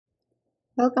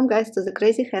Welcome guys to the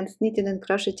Crazy Hands Knitting and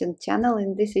Crocheting channel.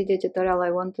 In this video tutorial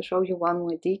I want to show you one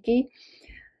more Dickey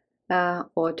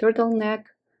or turtleneck.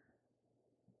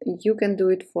 You can do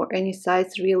it for any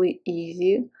size really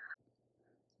easy.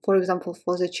 For example,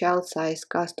 for the child size,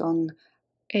 cast on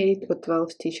 8 or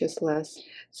 12 stitches less.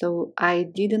 So I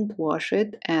didn't wash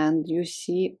it, and you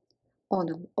see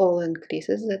on all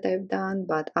increases that I've done,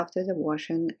 but after the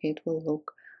washing it will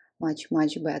look much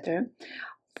better.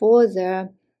 For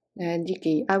the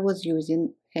Dickey I was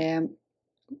using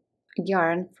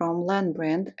yarn from Land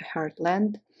brand,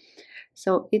 Heartland.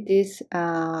 So it is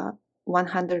 100%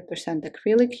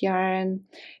 acrylic yarn.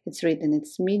 It's written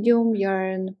it's medium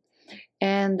yarn,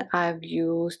 and I've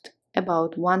used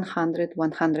about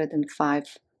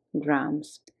 105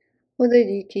 grams. For the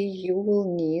Dickey you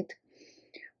will need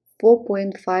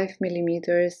 4.5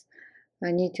 millimeters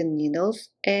knitting needles,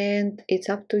 and it's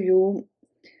up to you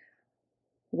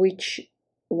which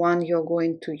one you're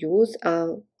going to use.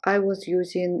 I was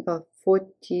using a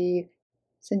 40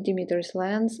 centimeters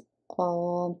length,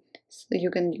 or you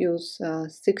can use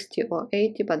 60 or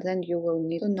 80, but then you will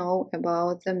need to know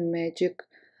about the magic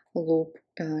loop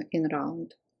in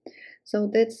round. So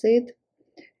that's it.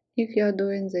 If you're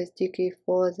doing this Dickey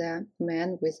for the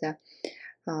man with a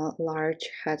large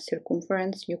head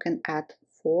circumference, you can add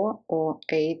 4 or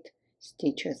 8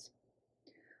 stitches.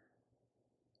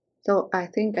 So I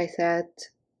think I said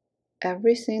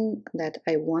everything that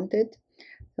I wanted.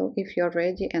 So if you're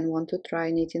ready and want to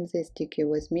try knitting this Dickey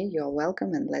with me, you're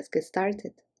welcome, and let's get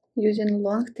started. Using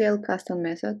long tail cast on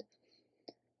method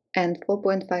and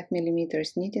 4.5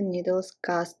 millimeters knitting needles,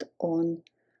 cast on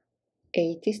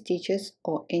 80 stitches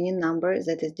or any number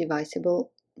that is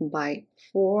divisible by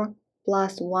 4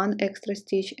 plus 1 extra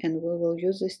stitch, and we will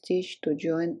use the stitch to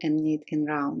join and knit in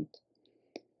round.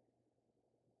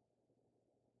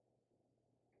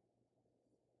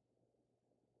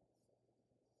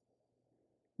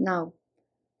 Now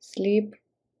slip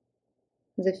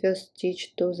the first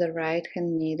stitch to the right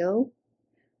hand needle,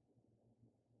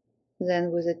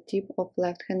 then with the tip of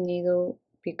left hand needle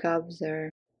pick up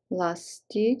the last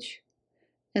stitch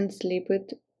and slip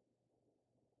it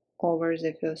over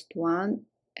the first one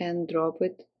and drop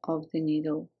it off the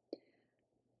needle.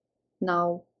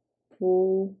 Now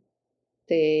pull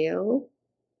tail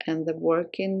and the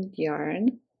working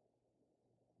yarn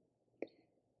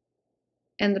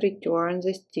and return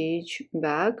the stitch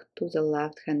back to the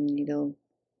left hand needle.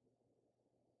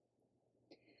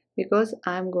 Because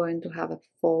I'm going to have a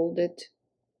folded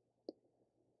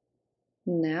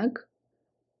neck,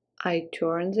 I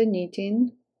turn the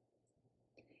knitting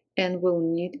and will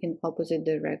knit in opposite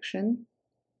direction.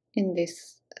 In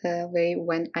this way,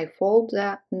 when I fold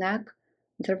the neck,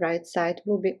 the right side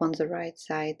will be on the right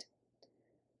side.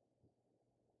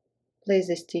 Place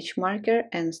the stitch marker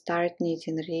and start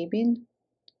knitting ribbing.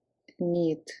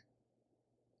 Knit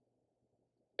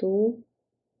 2,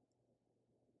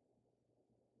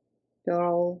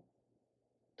 purl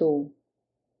 2.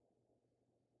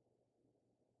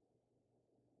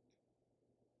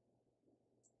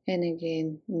 And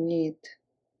again knit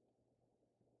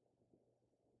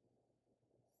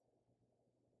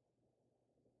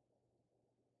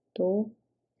 2,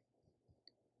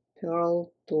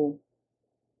 purl 2.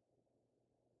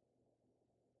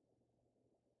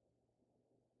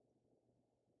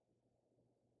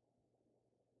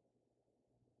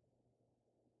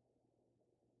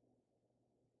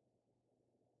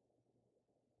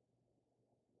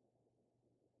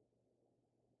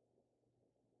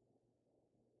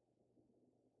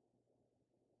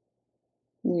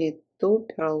 Knit 2,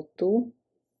 purl 2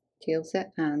 till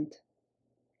the end.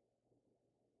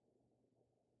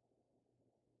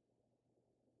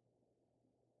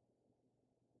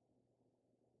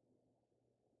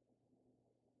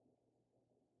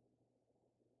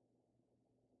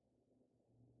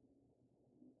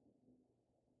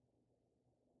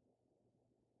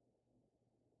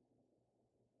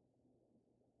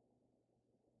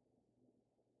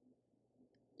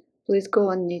 Please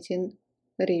go on knitting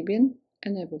ribbing,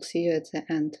 and I will see you at the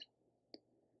end.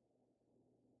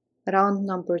 Round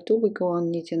number 2, we go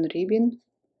on knitting ribbing.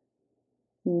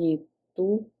 Knit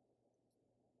 2,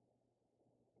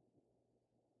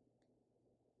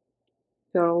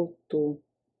 purl 2.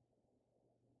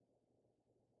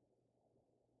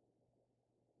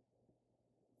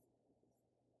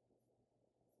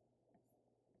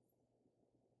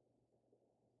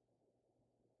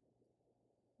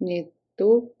 Knit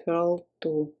 2, purl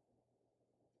 2.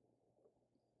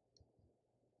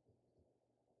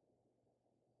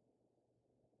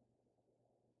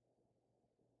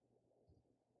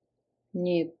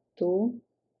 Knit 2,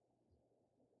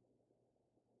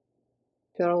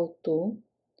 purl 2.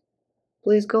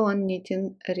 Please go on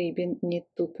knitting ribbon knit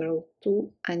 2 purl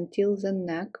 2 until the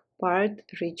neck part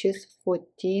reaches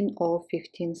 14 or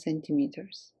 15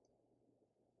 centimeters.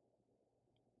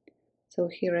 So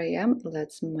here I am,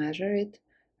 let's measure it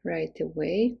right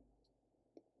away.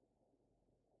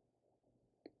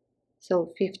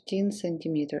 So 15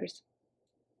 centimeters.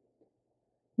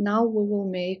 Now we will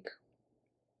make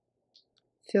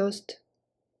first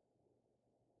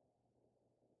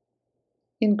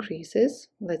increases.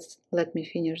 Let me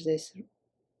finish this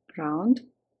round.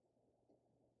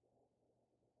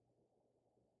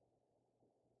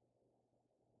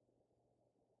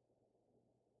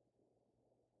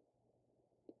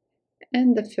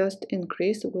 And the first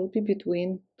increase will be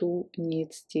between two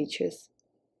knit stitches.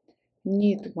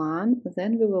 Knit one,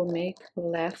 then we will make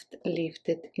left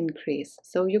lifted increase.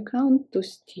 So you count 2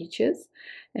 stitches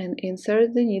and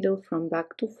insert the needle from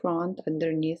back to front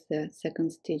underneath the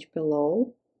second stitch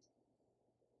below.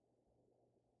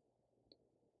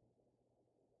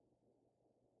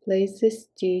 Place the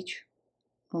stitch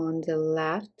on the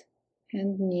left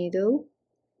hand needle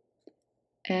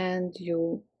and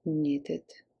you knit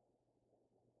it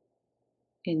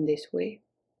in this way.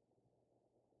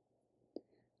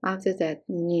 After that,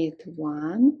 knit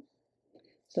one.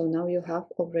 So now you have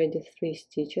already 3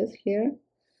 stitches here.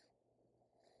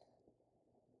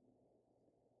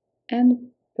 And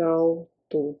purl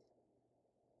 2.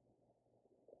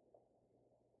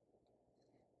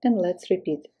 And let's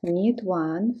repeat. Knit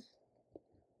 1.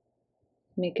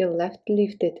 Make a left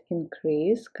lifted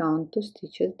increase. Count 2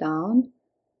 stitches down.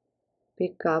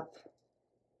 Pick up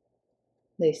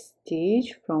the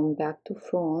stitch from back to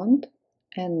front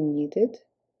and knit it.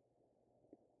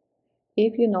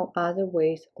 If you know other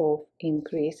ways of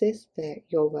increases,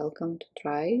 you're welcome to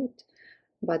try it,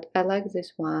 but I like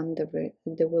this one.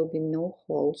 There will be no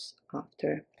holes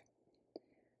after.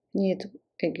 Knit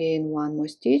again 1 more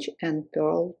stitch and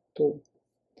purl 2.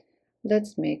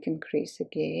 Let's make increase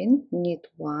again. Knit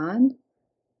 1,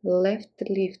 left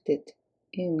lifted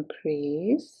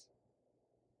increase,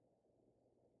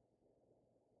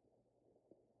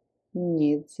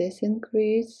 knit this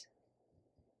increase,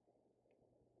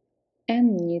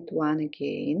 and knit 1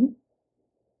 again,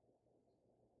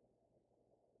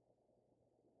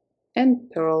 and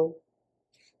purl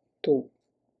 2.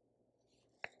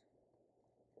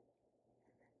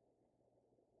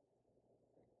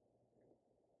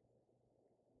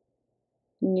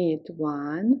 Knit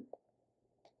 1,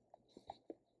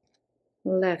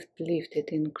 left lifted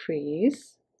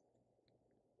increase,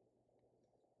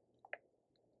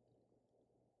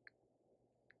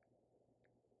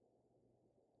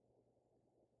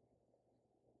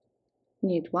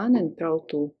 knit 1 and purl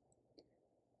 2.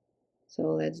 So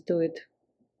let's do it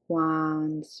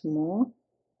once more.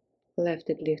 Left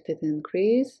lifted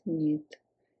increase, knit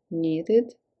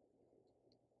it,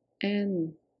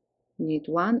 and knit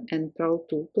 1 and purl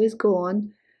 2. Please go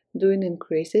on doing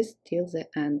increases till the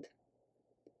end.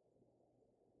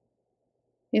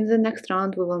 In the next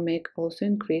round we will make also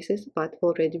increases, but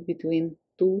already between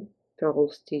 2 purl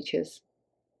stitches.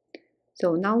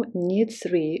 So now knit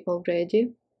 3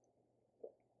 already,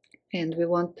 and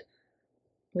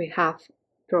we have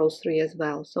purl 3 as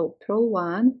well. So purl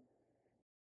 1,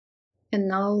 and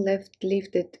now left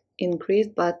lifted increase,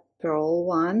 but purl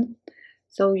 1.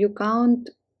 So you count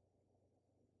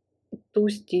 2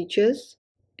 stitches,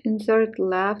 insert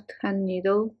left hand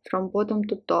needle from bottom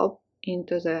to top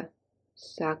into the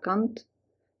second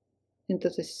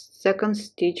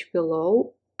stitch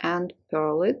below and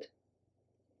purl it,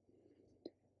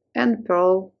 and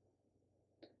purl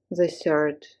the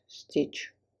third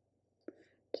stitch.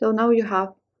 So now you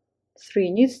have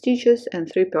 3 knit stitches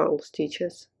and 3 purl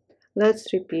stitches.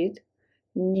 Let's repeat.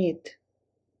 Knit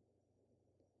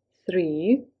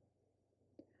 3,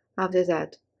 after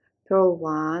that purl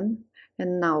 1,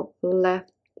 and now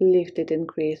left lifted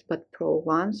increase but purl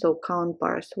 1. So count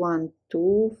bars 1,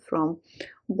 2 from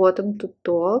bottom to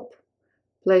top,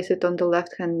 place it on the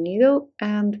left hand needle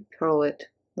and purl it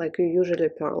like you usually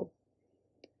purl,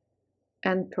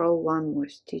 and purl 1 more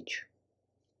stitch.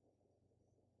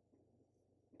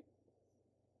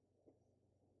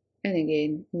 And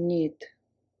again, knit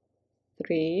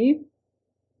 3,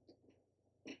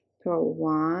 purl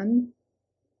 1,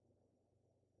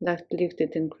 left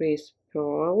lifted increase,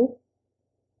 purl,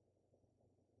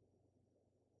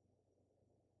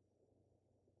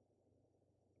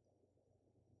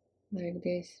 like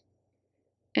this,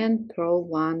 and purl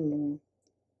 1 more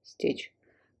stitch.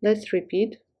 Let's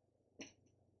repeat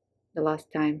the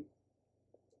last time.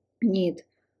 Knit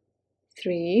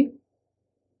 3,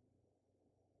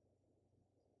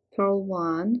 purl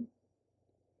 1,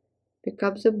 Pick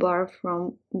up the bar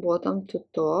from bottom to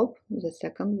top, the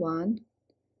second one,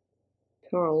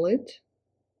 purl it,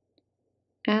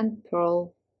 and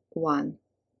purl one.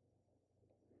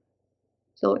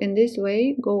 So in this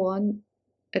way, go on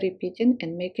repeating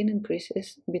and making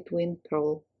increases between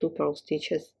two purl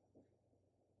stitches.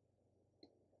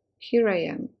 Here I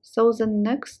am. So the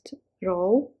next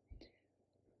row,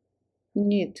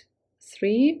 knit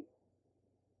 3,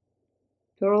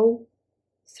 purl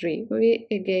 3. We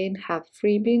again have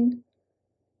freebing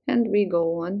and we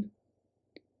go on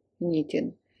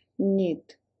knitting.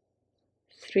 Knit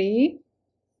 3,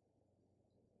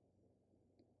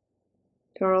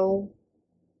 purl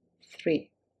 3.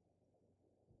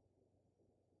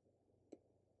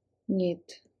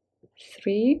 Knit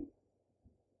 3,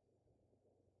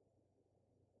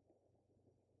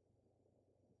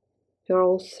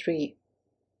 purl 3.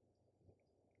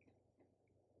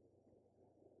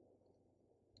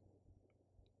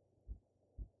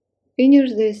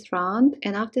 Finish this round,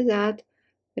 and after that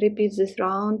repeat this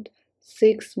round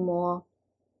 6 more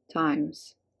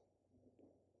times.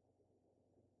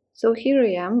 So here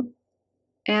I am,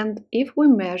 and if we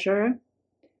measure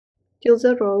till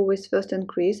the row with first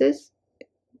increases,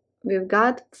 we've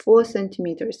got 4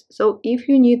 centimeters. So if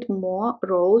you need more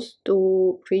rows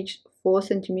to reach 4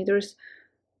 centimeters,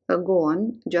 go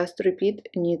on, just repeat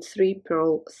knit 3,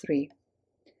 purl 3.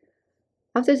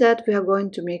 After that, we are going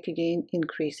to make again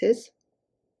increases,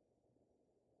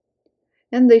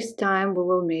 and this time we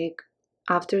will make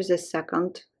after the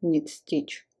second knit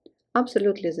stitch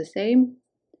absolutely the same.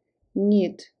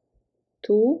 Knit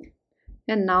 2,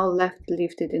 and now left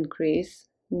lifted increase,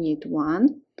 knit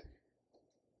 1,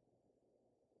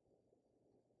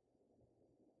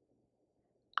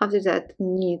 after that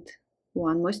knit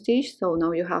 1 more stitch, so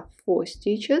now you have 4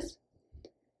 stitches,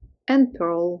 and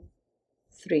purl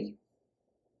 3.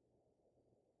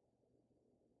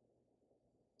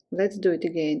 Let's do it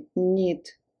again. Knit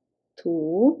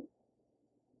 2,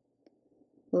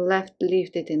 left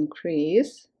lifted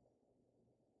increase,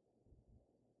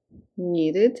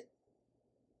 knit it,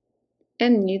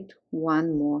 and knit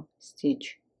 1 more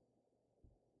stitch.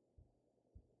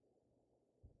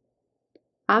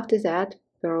 After that,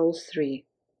 purl 3.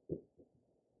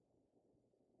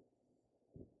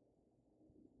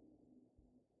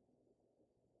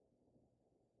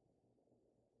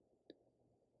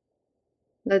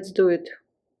 Let's do it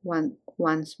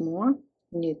once more.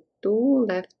 Knit 2,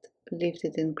 left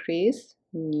lifted increase,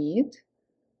 knit,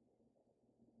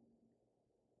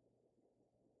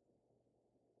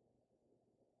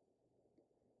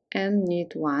 and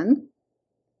knit 1,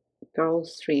 purl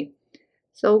 3.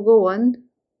 So go on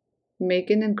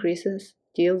making increases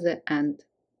till the end.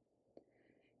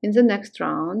 In the next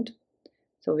round,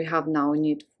 so we have now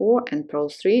knit 4 and purl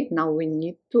 3. Now we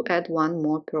need to add 1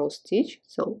 more purl stitch.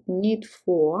 So knit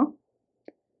 4,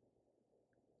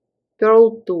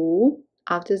 purl 2.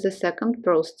 After the second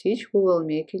purl stitch, we will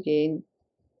make again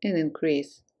an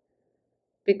increase.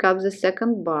 Pick up the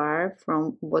second bar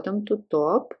from bottom to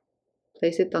top,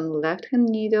 place it on the left hand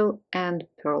needle and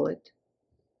purl it.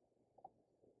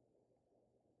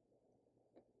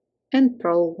 And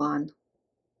purl 1.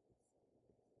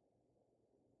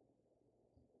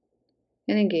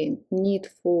 And again, knit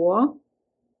 4,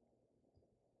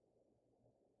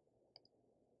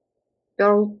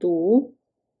 purl 2,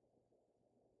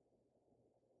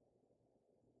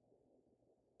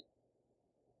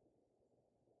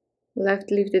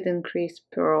 left lifted increase,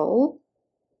 purl,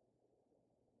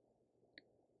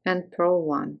 and purl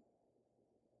 1.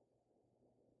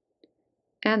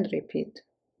 And repeat.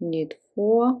 Knit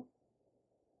 4,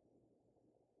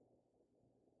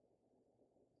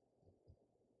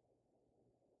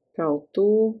 purl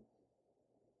 2,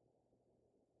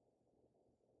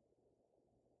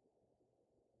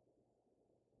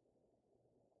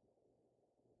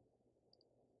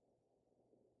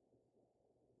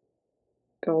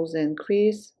 purl the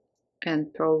increase,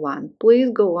 and purl 1. Please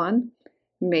go on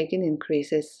making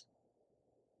increases.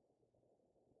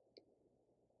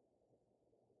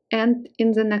 And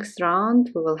in the next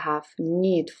round, we will have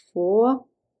knit 4,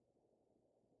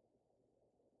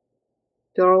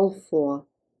 purl 4,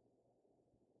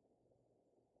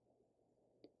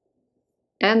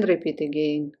 and repeat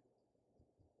again.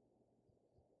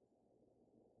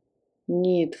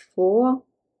 Knit 4,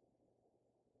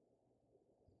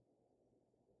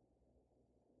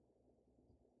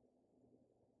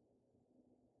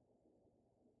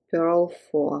 purl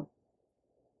 4.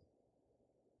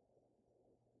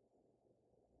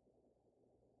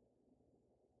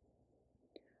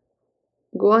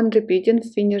 Go on repeating,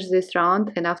 finish this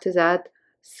round, and after that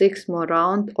 6 more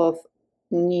rounds of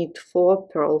knit 4,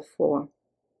 purl 4.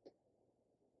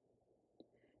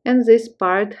 And this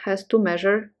part has to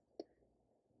measure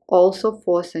also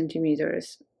 4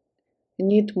 centimeters.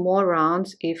 Knit more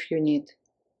rounds if you need.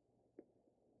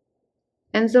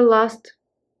 And the last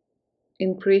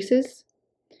increases,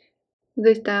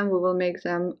 this time we will make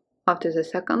them after the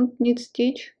second knit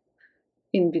stitch.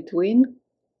 In between,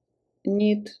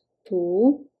 knit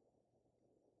 2,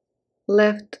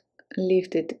 left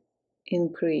lifted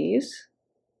increase,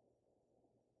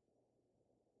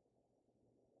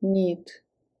 knit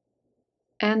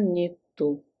and knit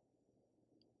 2,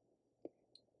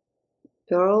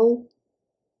 purl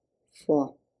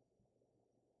 4.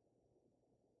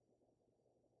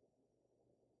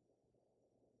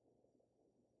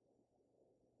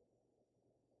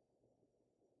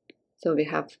 So we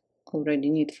have already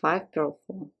knit 5, purl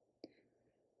 4.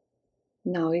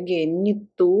 Now again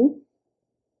knit 2,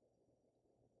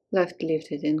 left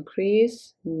lifted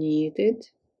increase,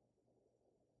 knitted,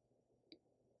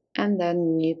 and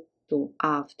then knit 2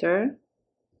 after,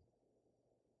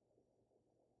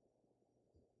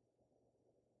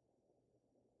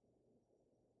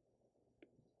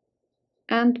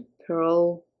 and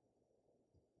purl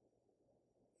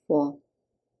 4.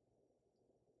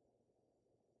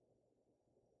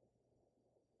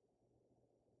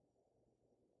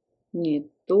 Knit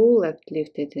 2, left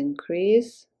lifted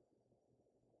increase,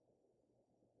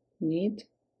 knit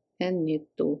and knit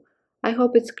 2. I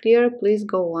hope it's clear. Please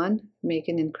go on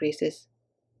making increases.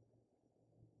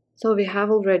 So we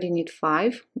have already knit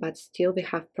 5, but still we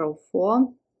have purl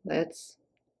 4. Let's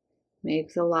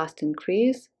make the last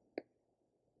increase.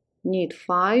 Knit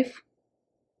 5.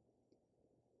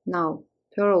 Now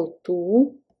purl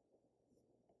 2.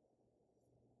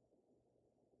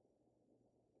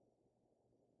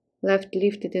 Left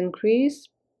lifted increase,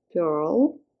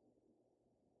 purl,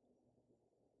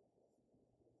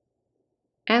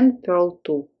 and purl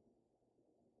 2.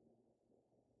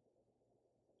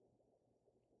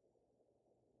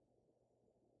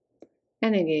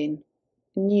 And again,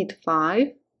 knit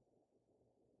 5,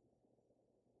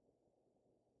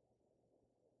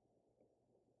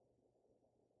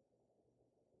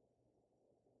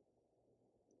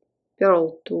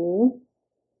 purl 2,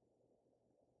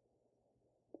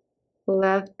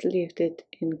 left lifted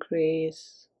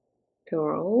increase,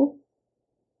 purl,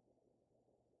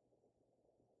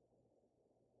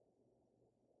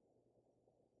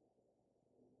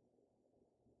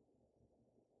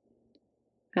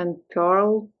 and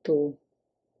purl 2.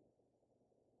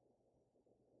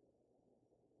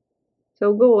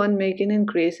 So go on making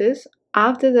increases.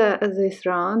 After this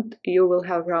round, you will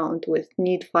have round with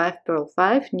knit 5, purl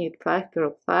 5, knit 5,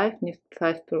 purl 5, knit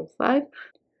 5, purl 5.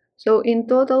 So in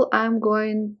total, I'm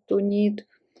going to need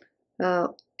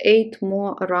 8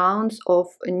 more rounds of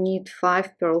knit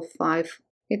 5, purl 5.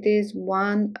 It is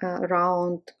one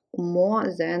round more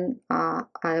than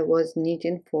I was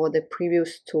knitting for the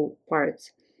previous 2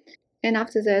 parts. And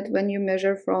after that, when you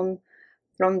measure from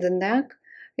the neck,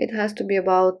 it has to be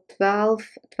about 12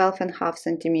 and a half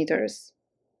centimeters.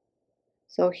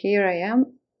 So here I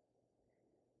am.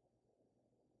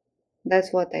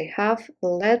 That's what I have.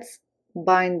 Let's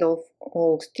bind off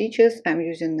all stitches. I'm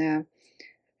using a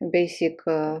basic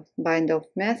bind off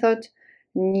method.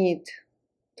 Knit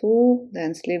 2,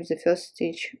 then slip the first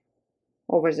stitch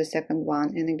over the second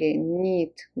one, and again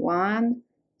knit 1,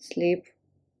 slip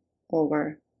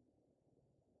over,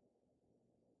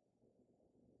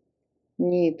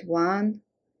 knit 1,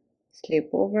 slip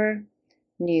over,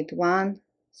 knit 1,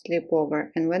 slip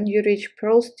over. And when you reach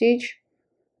purl stitches,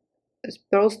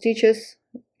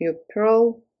 you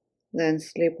purl, then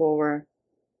slip over.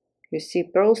 You see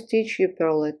purl stitch, you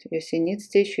purl it. You see knit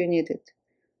stitch, you knit it.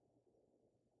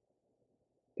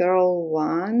 Purl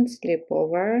 1, slip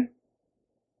over.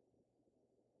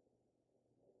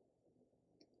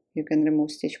 You can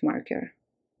remove stitch marker.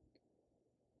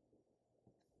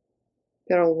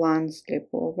 Purl 1, slip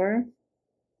over,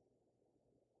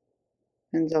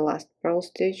 and the last purl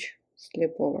stitch,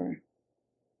 slip over.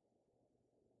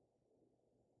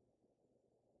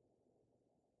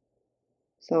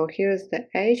 So here's the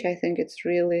edge. I think it's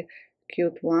really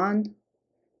cute one,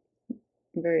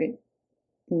 very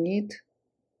neat.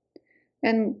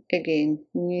 And again,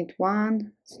 knit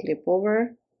 1, slip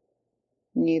over,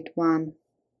 knit 1,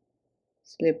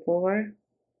 slip over,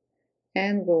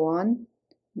 and go on,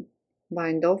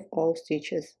 bind off all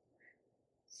stitches.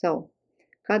 So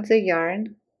cut the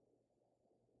yarn,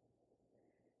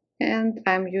 and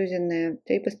I'm using a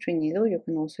tapestry needle. You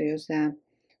can also use a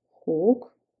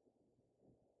hook.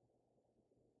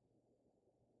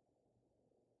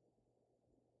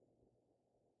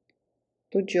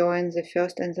 to join the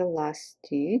first and the last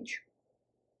stitch.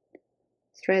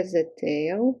 Thread the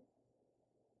tail.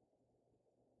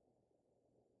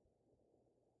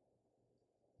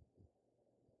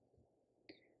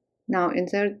 Now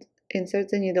insert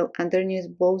the needle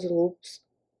underneath both loops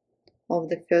of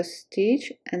the first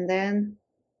stitch and then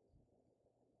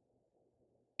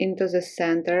into the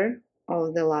center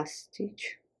of the last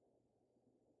stitch.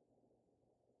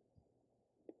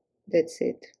 That's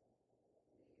it.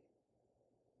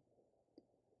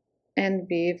 And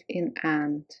weave in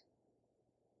end.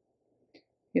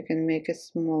 You can make a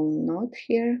small knot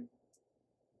here.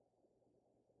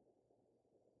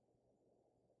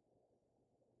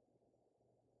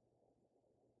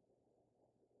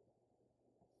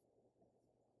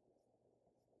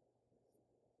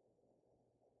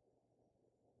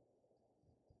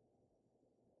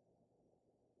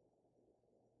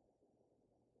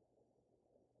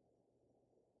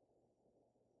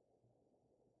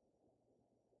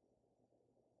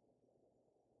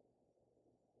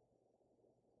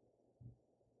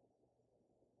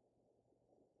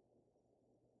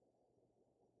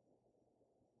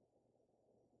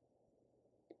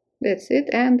 That's it,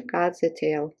 and cut the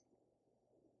tail.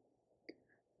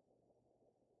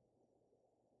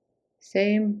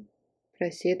 Same,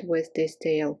 proceed with this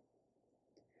tail.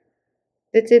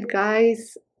 That's it,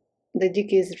 guys. The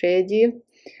Dickey is ready.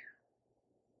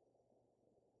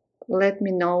 Let me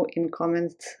know in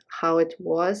comments how it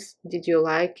was. Did you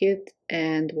like it?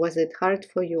 And was it hard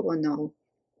for you or no?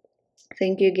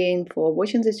 Thank you again for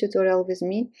watching this tutorial with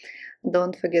me.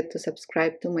 Don't forget to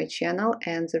subscribe to my channel,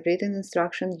 and the written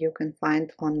instruction you can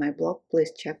find on my blog.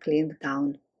 Please check link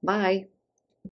down. Bye!